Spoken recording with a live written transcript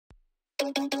Oh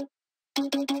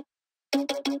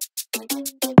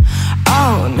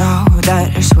no,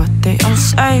 that is what they all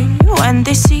say when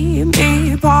they see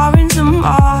me pouring some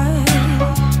oil.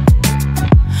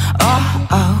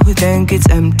 Oh, think it's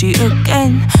empty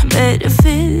again. Better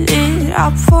fill it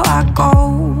up before I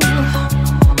go.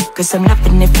 Cause I'm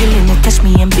loving it, feeling it, touch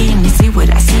me and being it. See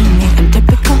what I see in it, I'm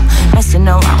typical. Messing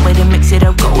around with it, mix it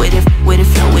up, go with it,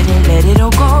 flow with it, let it all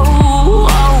go.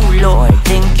 Oh Lord,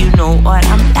 think you know what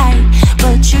I'm like,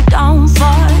 but you don't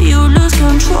fall, you lose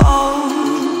control.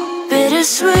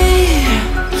 Bittersweet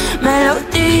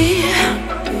melody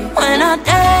when I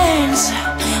dance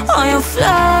on your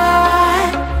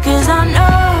fly. Cause I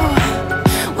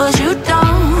know what you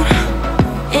don't,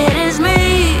 it is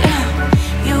me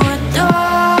you adore.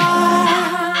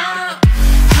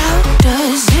 How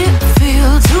does it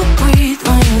feel to breathe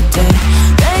when you're dead?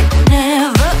 They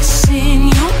never seen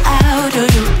you out of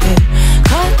your bed.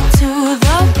 Cut to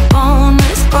the bone,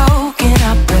 it's broken,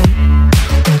 I bet.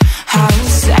 How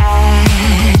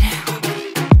sad.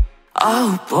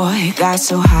 Oh boy, got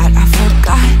so hot I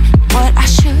forgot what I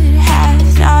should have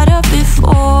thought of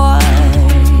before.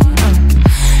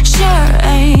 Sure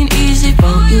ain't easy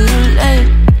for you to let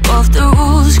go of the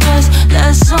rules, cause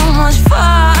there's so much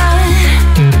fun.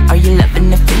 Are you loving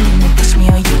the feeling it? Touch me,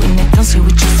 are you in it? Don't see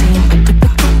what you're seeing, but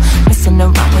typical. Messing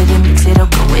around with it, mix it up,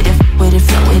 go with it,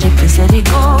 flow with it, please let it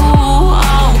go.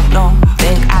 Oh no,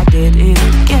 think I did it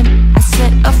again. I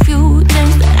said a few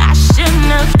things that I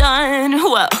shouldn't have done.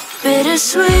 Well,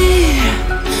 bittersweet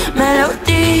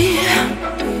melody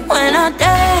when I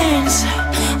dance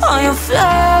on your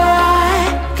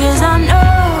fly. Cause I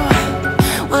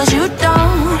know what you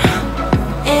don't,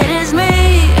 it is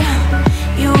me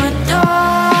you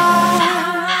adore.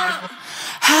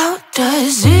 How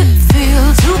does it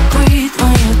feel to breathe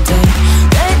when you're dead?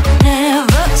 They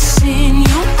never seen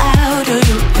you out of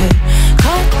your bed.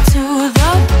 Cut to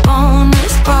the bone,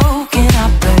 it's broken, I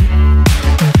bet.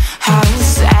 How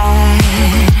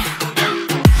sad.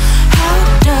 How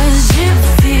does it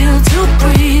feel to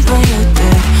breathe when you're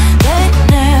dead? They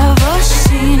never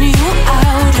seen you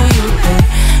out of your bed.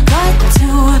 Cut to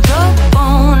the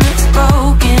bone, it's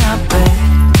broken, I bet.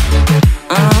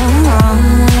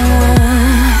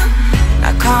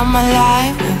 Now come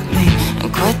alive with me and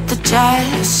quit the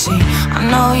jealousy. I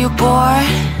know you're bored,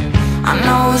 I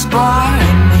know it's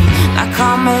boring me. Now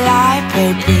come alive,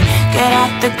 baby, get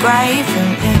out the grave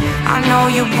and I know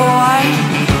you're bored.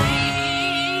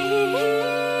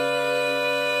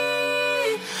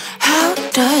 How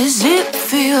does it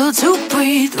feel to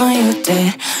breathe when you're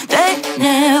dead? They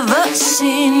never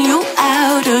seen you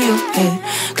out of your bed.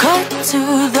 Cut to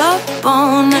the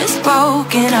bone, it's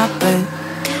broken, I bet.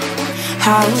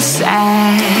 How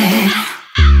sad.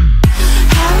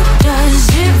 How does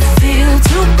it feel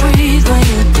to breathe when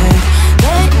you're dead?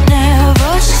 They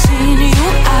never seen you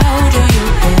out of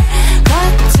your bed.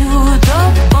 Cut to the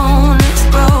bone, it's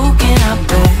broken, I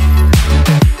bet.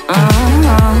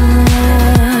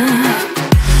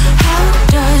 How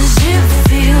does it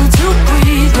feel to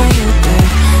breathe when you're dead?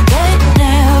 They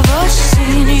never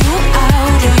seen you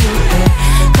out of your bed.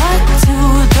 Cut to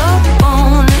the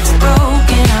bone, it's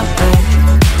broken, I bet.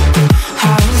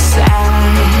 How sad.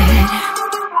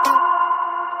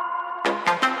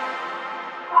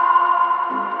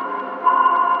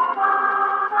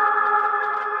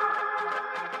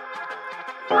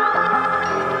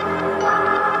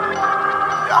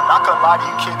 I'm not gonna lie to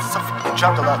you kids, it's a f***ing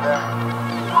jungle out there.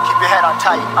 Keep your head on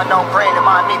tight, unknown brain,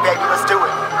 M.I.M.E, baby, let's do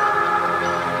it.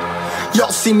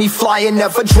 Y'all see me flying,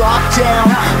 never drop down,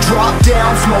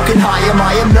 smoking high,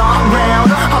 I am not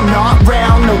round, I'm not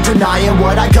round, no denying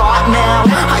what I got now,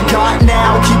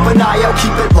 keep an eye out,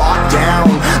 keep it locked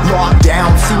down,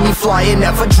 see me flying,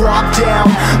 never drop down,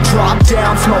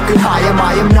 smoking high,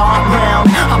 I am not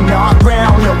round, I'm not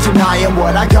round, no denying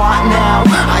what I got now,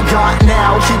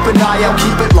 keep an eye out,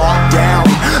 keep it locked down,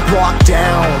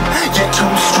 you're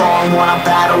too strong, wanna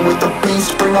battle with the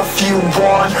beast, bring a few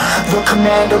on, the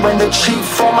commander and the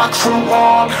chief, all my crew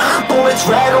on, bullets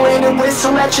rattling and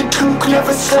whistle at your toque,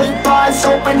 never sleep, eyes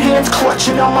open, hands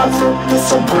clutching on my loot,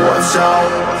 this a war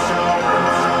zone,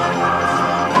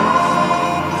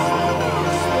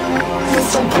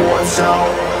 this a war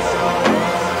zone,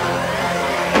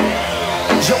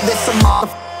 yo, this a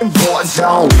motherfucking war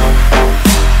zone.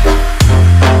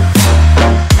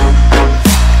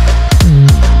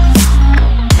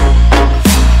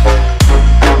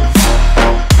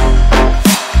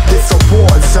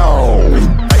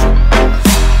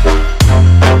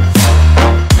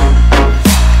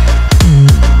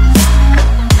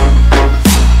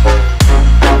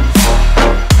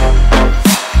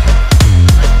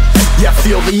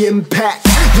 the impact.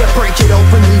 Yeah, break it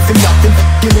open, leaving nothing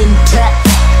f***ing intact.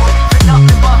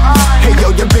 Hey yo,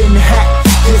 you been hacked.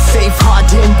 Yeah, safe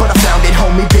hardened, but I found it,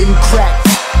 homie, been cracked.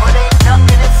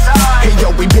 Hey yo,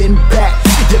 we been back.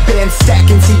 Your band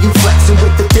stacking, see you flexing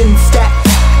with the thin stack.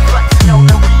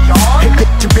 Hey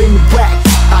bitch, you been whacked.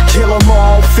 I kill 'em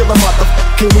all, feel a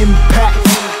motherfucking impact.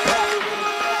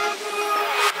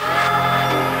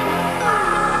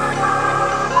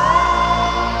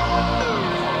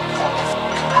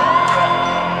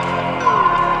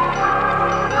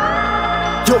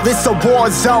 Yo, this a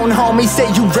war zone, homie, say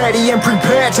you ready and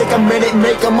prepared. Take a minute,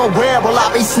 make them aware. Well,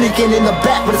 I be sneaking in the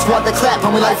back, but it's what the clap,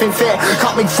 homie, life ain't fair.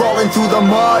 Caught me crawling through the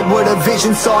mud with a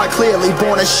vision, saw it clearly.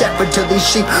 Born a shepherd to these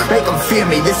sheep, make them fear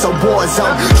me. This a war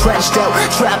zone, trashed out,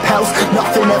 trap house,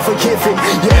 nothing ever given.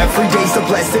 Yeah, every day's a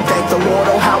blessing, thank the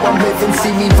Lord, oh how I'm living.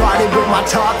 See me riding with my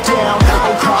top down,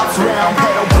 oh cops round,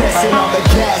 pedal pressing on the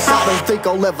gas. I don't think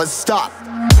I'll ever stop.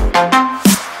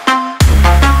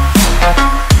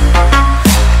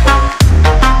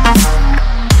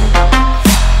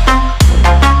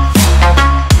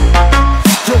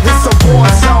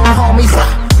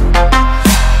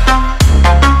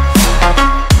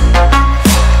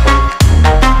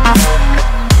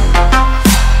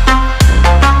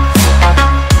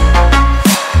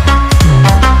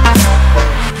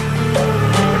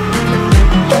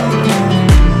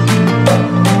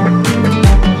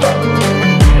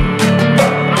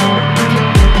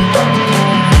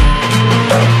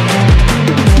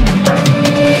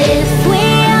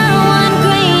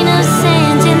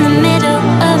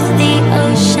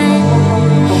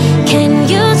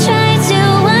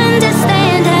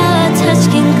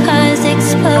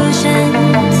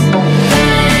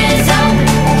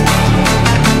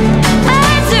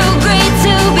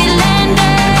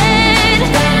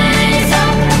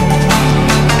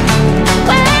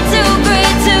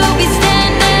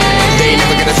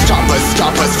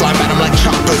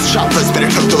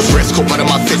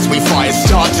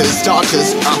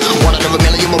 Starters, 1 out of a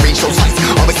million will reach those heights.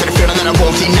 Always had a feeling that I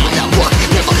won't deny that work.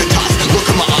 Never could toss. Look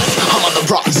in my eyes, I'm on the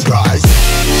rocks. Rise.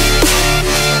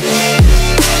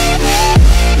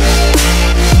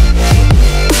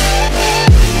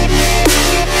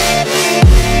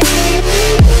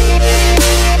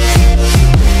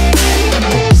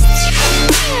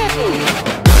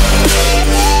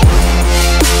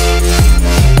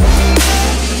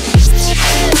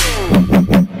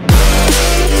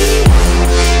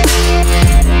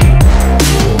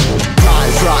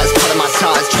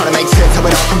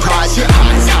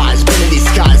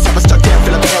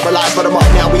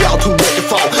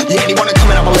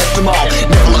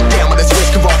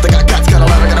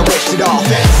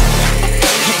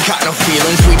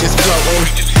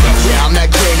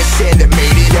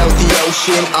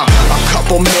 A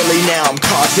couple milli now, I'm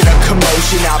causing a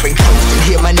commotion. I've been coasting,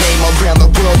 hear my name around the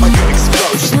world like an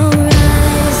explosion. So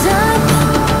rise up,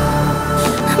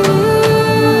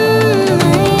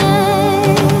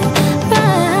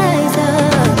 rise up.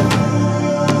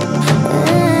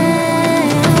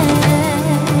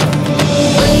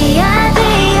 We are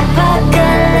the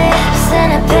apocalypse,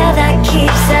 and a pill that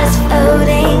keeps us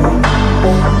floating.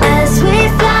 As we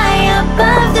fly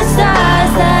above the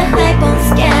stars, the hype won't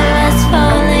scare us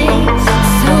falling.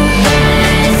 So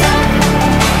rise up.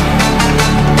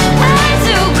 I'm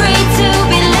too great to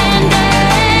be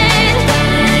landed.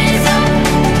 Rise up.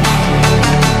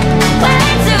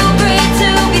 We're too great to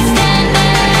be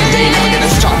standing. They ain't never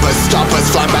gonna stop us,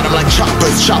 fly by them like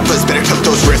choppers. Better tuck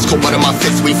those wrists, hold one of my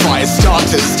fists, we fire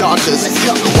starters. Let's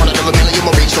go. 1 out of a million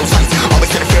will reach those heights.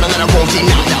 Always had a feeling that I won't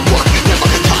deny that work. Never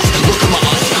could toss. Look in my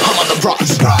eyes, I'm on the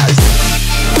rocks. Rise.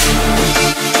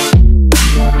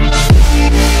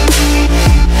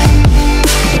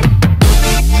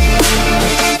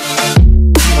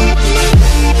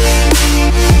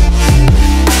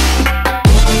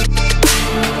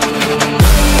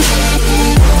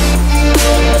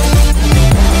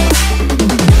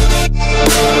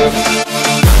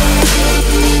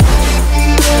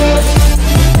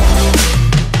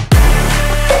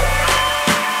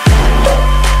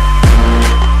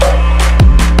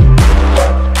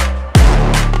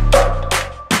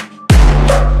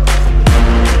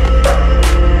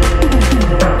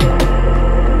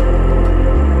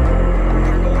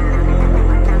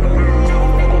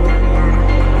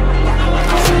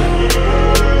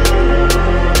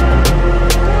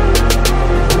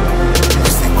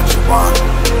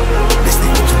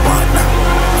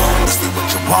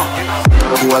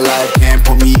 Alive, can't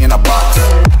put me in a box.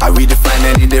 I redefine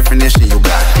any definition you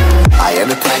got. I am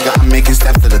the tiger, I'm making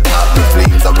steps to the top. The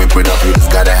flames, I whip it up, you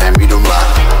just gotta hand me the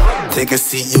rock. Take a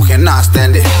seat, you cannot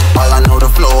stand it. All I know, the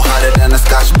flow harder than a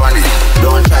Scotch bonnet.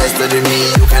 Don't try studying me,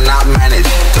 you cannot manage.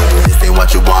 This ain't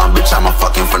what you want, bitch, I'm a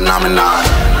fucking phenomenon.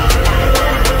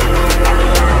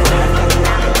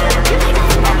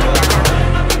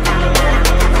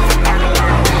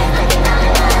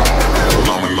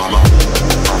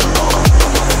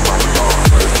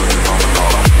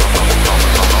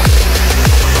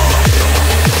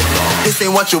 This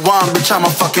ain't what you want, bitch, I'm a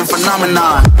fucking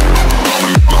phenomenon.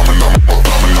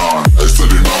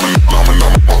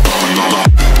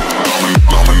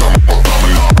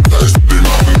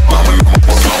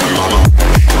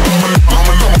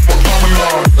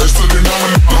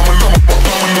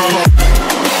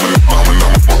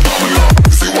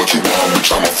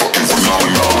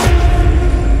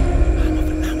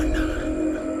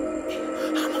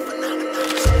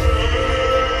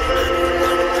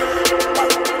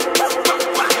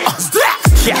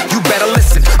 Yeah, you better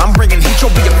listen. I'm bringing heat,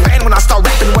 you'll be a fan when I start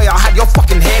rapping. Way I'll have your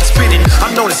fucking head spinning.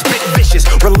 I'm known as spit vicious,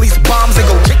 release bombs and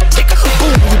go tick tick.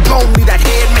 Boom, you blow me, that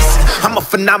head missing. I'm a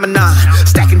phenomenon,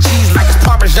 stacking cheese like it's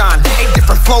Parmesan. 8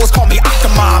 different flows, call me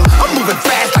Octomom. I'm moving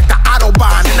fast like the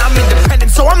Autobahn, and I'm independent,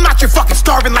 so I'm not your fucking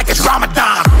starving like it's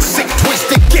Ramadan. Sick,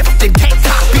 twisted, gifted, can't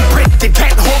copy, printed,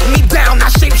 can't hold me down. I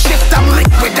shape shift, I'm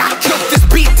liquid. I killed this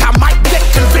beat, I might get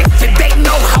convicted. They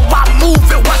know how I move,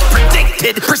 it was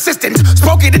predicted. Persistent,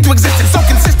 spoke it into existence, so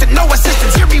consistent, no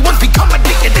assistance. Hear me once, become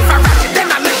addicted. If I rap it,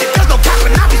 then I live it. There's no cap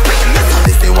and I'll be spitting this.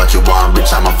 This ain't what you want,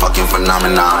 bitch, I'm a fucking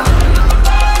phenomenon.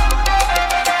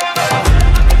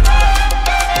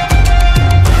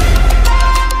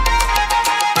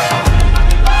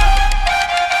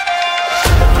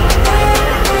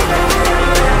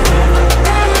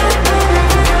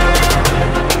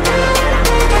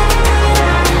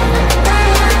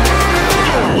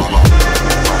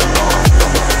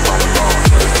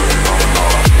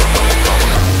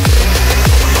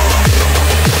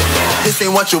 This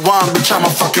ain't what you want, bitch, I'm a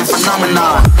fucking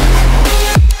phenomenon.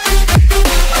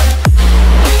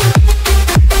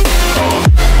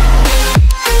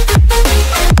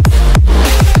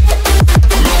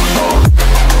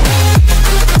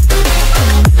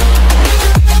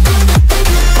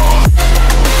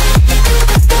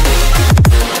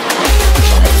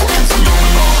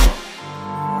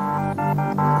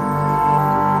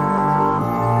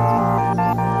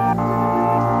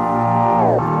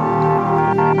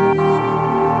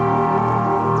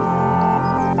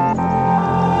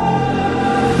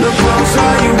 The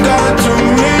closer you got to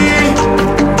me,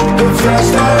 the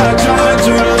faster I try